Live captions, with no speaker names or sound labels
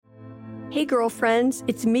Hey girlfriends,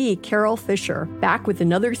 it's me, Carol Fisher, back with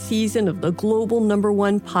another season of the global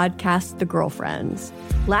 #1 podcast, The Girlfriends.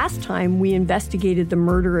 Last time, we investigated the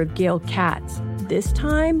murder of Gail Katz. This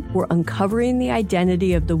time, we're uncovering the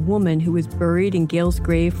identity of the woman who was buried in Gail's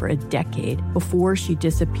grave for a decade before she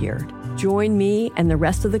disappeared. Join me and the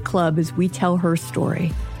rest of the club as we tell her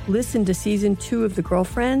story. Listen to Season 2 of The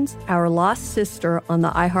Girlfriends, Our Lost Sister on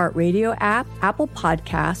the iHeartRadio app, Apple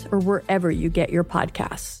Podcasts, or wherever you get your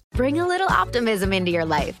podcasts. Bring a little optimism into your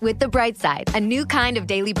life with The Bright Side, a new kind of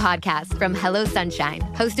daily podcast from Hello Sunshine,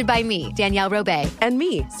 hosted by me, Danielle Robay. And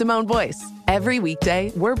me, Simone Boyce. Every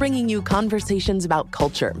weekday, we're bringing you conversations about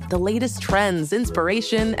culture, the latest trends,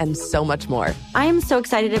 inspiration, and so much more. I am so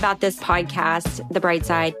excited about this podcast, The Bright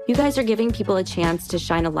Side. You guys are giving people a chance to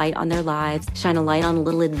shine a light on their lives, shine a light on a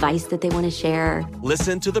little advice that they want to share.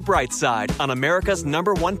 Listen to The Bright Side on America's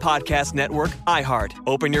 #1 podcast network, iHeart.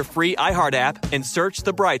 Open your free iHeart app and search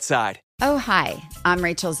The Bright Side. Oh, hi, I'm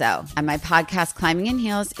Rachel Zoe, and my podcast, Climbing in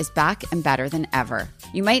Heels, is back and better than ever.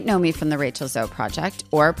 You might know me from the Rachel Zoe Project,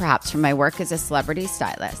 or perhaps from my work as a celebrity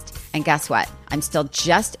stylist. And guess what? I'm still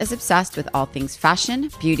just as obsessed with all things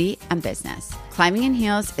fashion, beauty, and business. Climbing in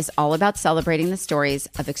Heels is all about celebrating the stories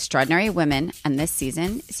of extraordinary women, and this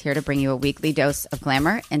season is here to bring you a weekly dose of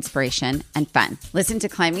glamour, inspiration, and fun. Listen to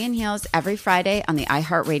Climbing in Heels every Friday on the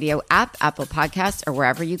iHeartRadio app, Apple Podcasts, or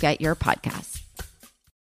wherever you get your podcasts.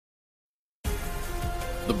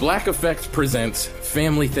 The Black Effect presents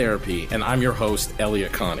Family Therapy, and I'm your host,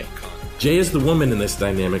 Elliot Connie. Jay is the woman in this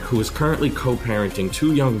dynamic who is currently co-parenting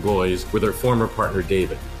 2 young boys with her former partner,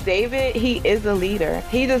 David. David, he is a leader.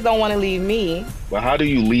 He just don't want to leave me. But how do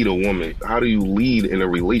you lead a woman? How do you lead in a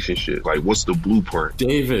relationship? Like, what's the blueprint?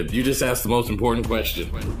 David, you just asked the most important question.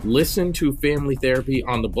 Listen to Family Therapy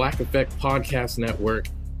on the Black Effect Podcast Network,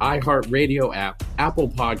 iHeartRadio app, Apple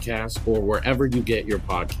Podcasts, or wherever you get your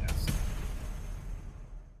podcasts.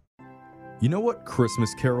 You know what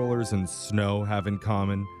Christmas carolers and snow have in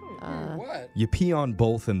common? What? You pee on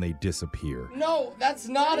both and they disappear. No, that's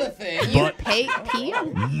not a thing. But pee?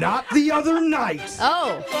 Not the other night.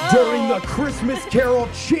 Oh. During the Christmas Carol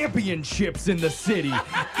Championships in the city,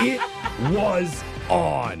 it was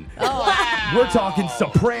on. Oh. Wow. We're talking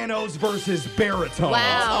sopranos versus baritones.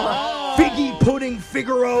 Wow. Figgy pudding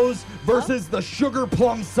Figaros versus the sugar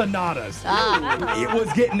plum sonatas. It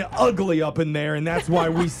was getting ugly up in there, and that's why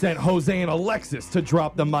we sent Jose and Alexis to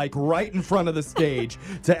drop the mic right in front of the stage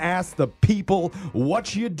to ask the people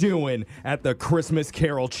what you doing at the Christmas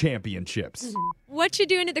Carol Championships. What you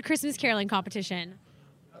doing at the Christmas caroling competition?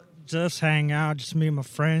 Just hang out, just meet my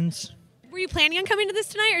friends. Were you planning on coming to this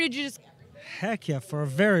tonight, or did you just... Heck yeah, for a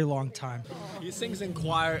very long time. He sings in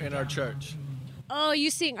choir in our church. Oh,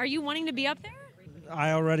 you sing. Are you wanting to be up there?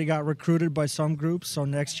 I already got recruited by some groups, so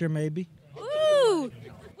next year maybe. Ooh!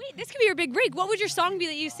 Wait, this could be your big break. What would your song be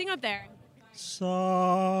that you sing up there?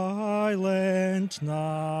 Silent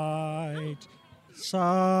night.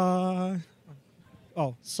 How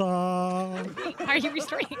are you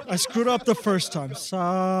restoring? I screwed up the first time. Is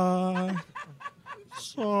that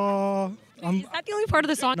the only part of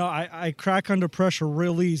the song? No, I crack under pressure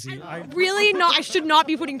real easy. Really? No, I should not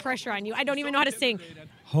be putting pressure on you. I don't even know how to sing.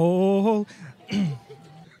 Oh.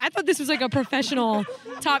 I thought this was like a professional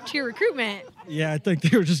top-tier recruitment. Yeah, I think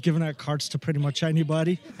they were just giving out cards to pretty much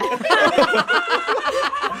anybody.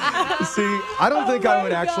 See, I don't think I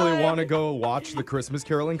would actually want to go watch the Christmas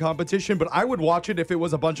caroling competition, but I would watch it if it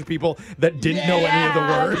was a bunch of people that didn't know any of the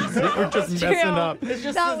words. They were just messing up. It's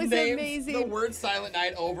just That his was names, amazing. The word Silent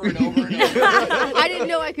Night over and over and over. I didn't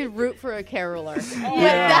know I could root for a caroler. But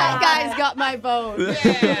that guy's got my vote.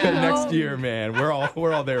 Next year, man. We're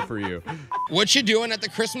all there for you. What you doing at the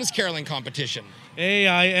Christmas caroling competition? Hey,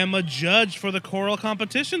 I am a judge for the choral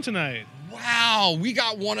competition tonight. Wow, we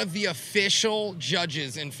got one of the official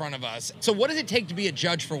judges in front of us. So what does it take to be a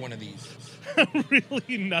judge for one of these?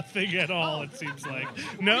 Really nothing at all, it seems like.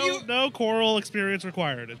 No choral experience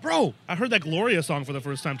required. Bro! I heard that Gloria song for the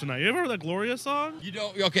first time tonight. You ever heard that Gloria song? You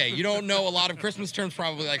don't know a lot of Christmas terms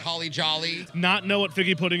probably, like Holly Jolly. Not know what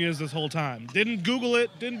figgy pudding is this whole time. Didn't Google it,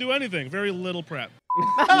 didn't do anything. Very little prep.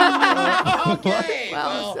 Okay,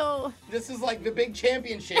 so this is like the big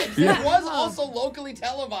championships. It was also locally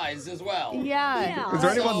televised as well. Yeah. Is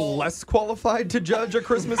there anyone less qualified to judge a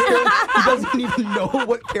Christmas carol? He doesn't even know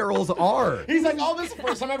what carols are. He's like, oh, this is the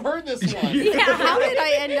first time I've heard this one. Yeah, how did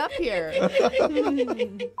I end up here?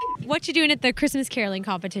 What you doing at the Christmas caroling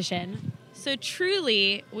competition? So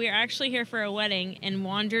truly, we are actually here for a wedding and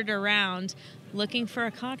wandered around looking for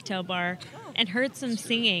a cocktail bar and heard some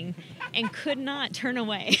singing and could not turn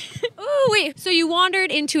away. Oh, wait. So you wandered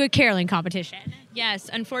into a caroling competition? Yes,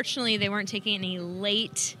 unfortunately, they weren't taking any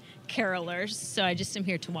late carolers, so I just am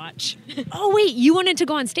here to watch. Oh, wait, you wanted to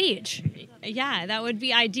go on stage? Yeah, that would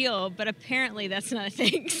be ideal, but apparently that's not a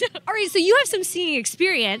thing. All right, so you have some singing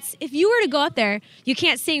experience. If you were to go out there, you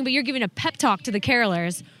can't sing, but you're giving a pep talk to the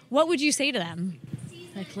carolers, what would you say to them?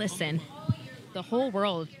 Like, listen, the whole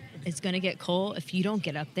world is going to get coal if you don't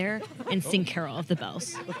get up there and sing Carol of the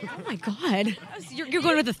Bells. Oh, my God. You're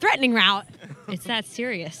going with the threatening route. It's that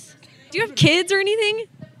serious. Do you have kids or anything?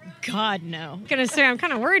 God, no. I'm going to say I'm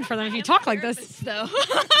kind of worried for them if you talk like this, though.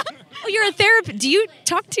 Oh, you're a therapist. Do you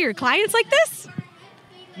talk to your clients like this?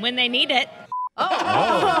 When they need it.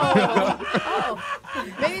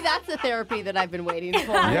 Maybe that's the therapy that I've been waiting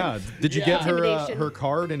for. Yeah. Did you get her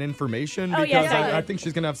card and information? Oh, because yes, I think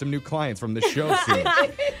she's going to have some new clients from the show soon.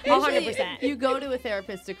 100%. You go to a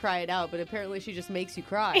therapist to cry it out, but apparently she just makes you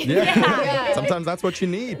cry. Yeah. Sometimes that's what you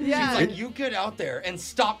need. Yeah. She's like, you get out there and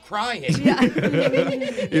stop crying.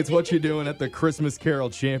 It's what you're doing at the Christmas Carol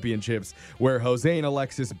Championships, where Jose and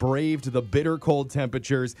Alexis braved the bitter cold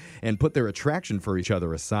temperatures and put their attraction for each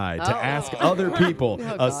other aside to ask other people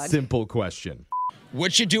a simple question.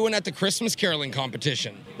 What you doing at the Christmas caroling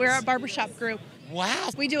competition? We're a barbershop group.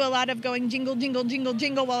 Wow. We do a lot of going jingle, jingle, jingle,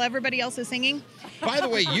 jingle while everybody else is singing. By the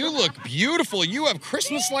way, you look beautiful. You have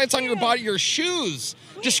Christmas lights on your body, your shoes.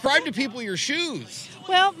 Describe to people your shoes.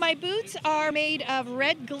 Well, my boots are made of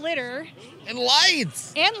red glitter. And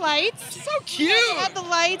lights. And lights. So cute. I love the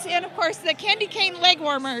lights and, of course, the candy cane leg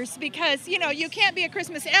warmers because, you can't be a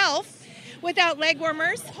Christmas elf without leg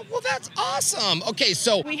warmers. Oh, well, that's awesome. Okay,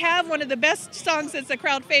 so we have one of the best songs that's a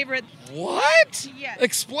crowd favorite. What? Yes.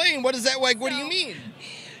 Explain. What is that like? What do you mean?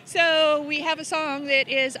 So we have a song that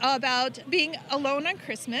is about being alone on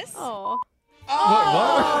Christmas. Oh.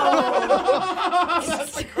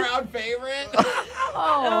 That's the crowd favorite.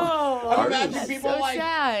 I imagine people so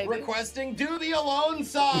sad. requesting, do the alone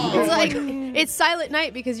song. It's like, it's Silent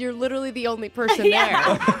Night because you're literally the only person there.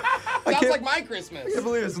 Sounds like my Christmas. I can't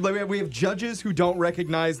believe this. We have judges who don't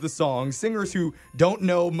recognize the song, singers who don't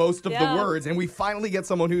know most of the words, and we finally get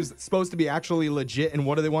someone who's supposed to be actually legit. And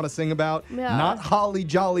what do they want to sing about? Yeah. Not Holly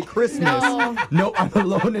Jolly Christmas. No, I'm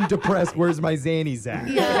alone and depressed. Where's my Xannies at?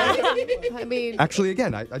 Yeah. I mean, actually,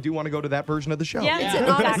 again, I do want to go to that version of the show. Yeah, it's an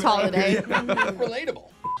honest holiday. Relatable.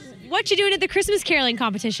 What you doing at the Christmas caroling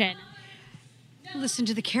competition? Listen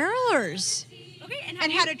to the carolers. Okay,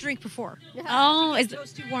 and had a drink before. Oh, it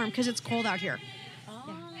goes too warm because it's cold out here.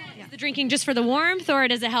 Is the drinking just for the warmth, or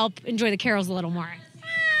does it help enjoy the carols a little more?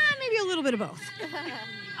 Maybe a little bit of both.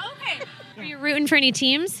 Okay. Are you rooting for any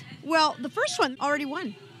teams? Well, the first one already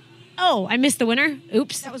won. Oh, I missed the winner.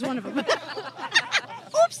 Oops. That was one of them.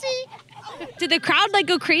 Oopsie. Did the crowd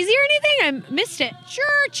go crazy or anything? I missed it.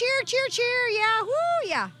 Sure, cheer, cheer, cheer. Yeah, woo,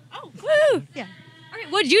 yeah. Oh, woo. Yeah. All right,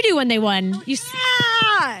 what did you do when they won? You. So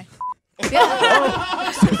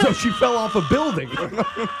she fell off a building. I'm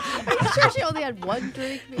sure she only had one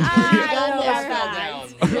drink.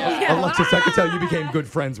 Alexis, I could tell you became good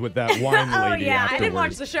friends with that wine lady. Oh, yeah. afterwards. I didn't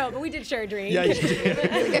watch the show, but we did share a drink. Yeah, you did.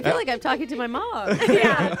 I feel like I'm talking to my mom.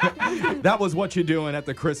 That was what you're doing at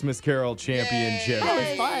the Christmas Carol Championship. That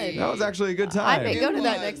was fun. That was actually a good time. I may go to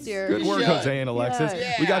that next year. Good work, Jose and Alexis.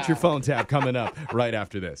 Yeah. We got your phone tap coming up right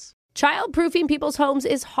after this. Child-proofing people's homes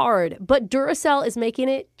is hard, but Duracell is making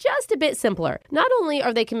it just a bit simpler. Not only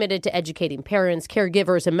are they committed to educating parents,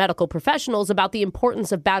 caregivers, and medical professionals about the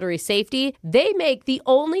importance of battery safety, they make the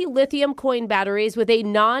only lithium coin batteries with a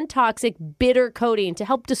non-toxic bitter coating to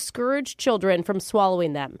help discourage children from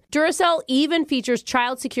swallowing them. Duracell even features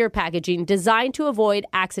child-secure packaging designed to avoid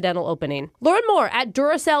accidental opening. Learn more at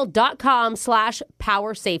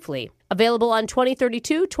Duracell.com/powersafely. Available on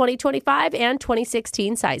 2032, 2025, and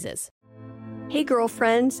 2016 sizes. Hey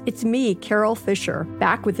girlfriends, it's me, Carol Fisher,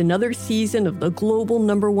 back with another season of the global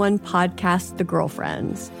 #1 podcast, The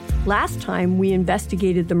Girlfriends. Last time, we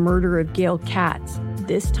investigated the murder of Gail Katz.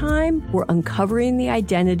 This time, we're uncovering the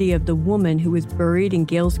identity of the woman who was buried in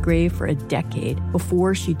Gail's grave for a decade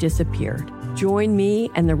before she disappeared. Join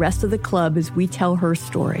me and the rest of the club as we tell her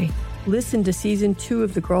story. Listen to Season 2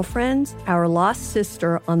 of The Girlfriends, Our Lost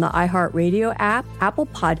Sister on the iHeartRadio app, Apple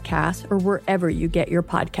Podcasts, or wherever you get your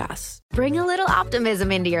podcasts. Bring a little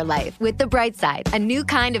optimism into your life with The Bright Side, a new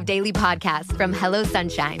kind of daily podcast from Hello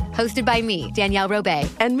Sunshine, hosted by me, Danielle Robay.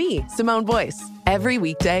 And me, Simone Boyce. Every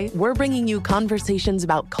weekday, we're bringing you conversations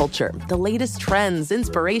about culture, the latest trends,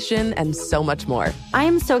 inspiration, and so much more. I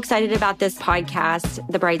am so excited about this podcast,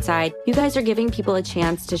 The Bright Side. You guys are giving people a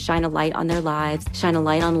chance to shine a light on their lives, shine a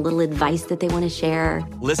light on a little advice that they want to share.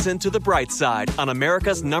 Listen to The Bright Side on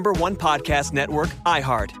America's #1 podcast network,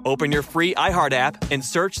 iHeart. Open your free iHeart app and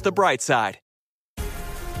search The Bright Side.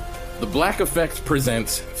 The Black Effect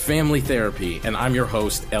presents Family Therapy, and I'm your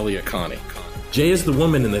host, Elliot Connie. Jay is the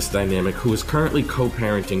woman in this dynamic who is currently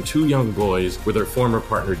co-parenting 2 young boys with her former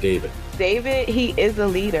partner, David. David, he is a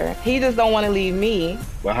leader. He just don't want to leave me.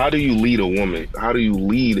 But how do you lead a woman? How do you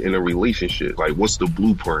lead in a relationship? Like, what's the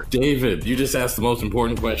blueprint? David, you just asked the most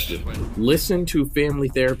important question. Listen to Family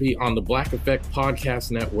Therapy on the Black Effect Podcast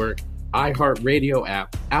Network, iHeartRadio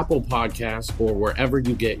app, Apple Podcasts, or wherever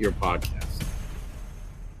you get your podcasts.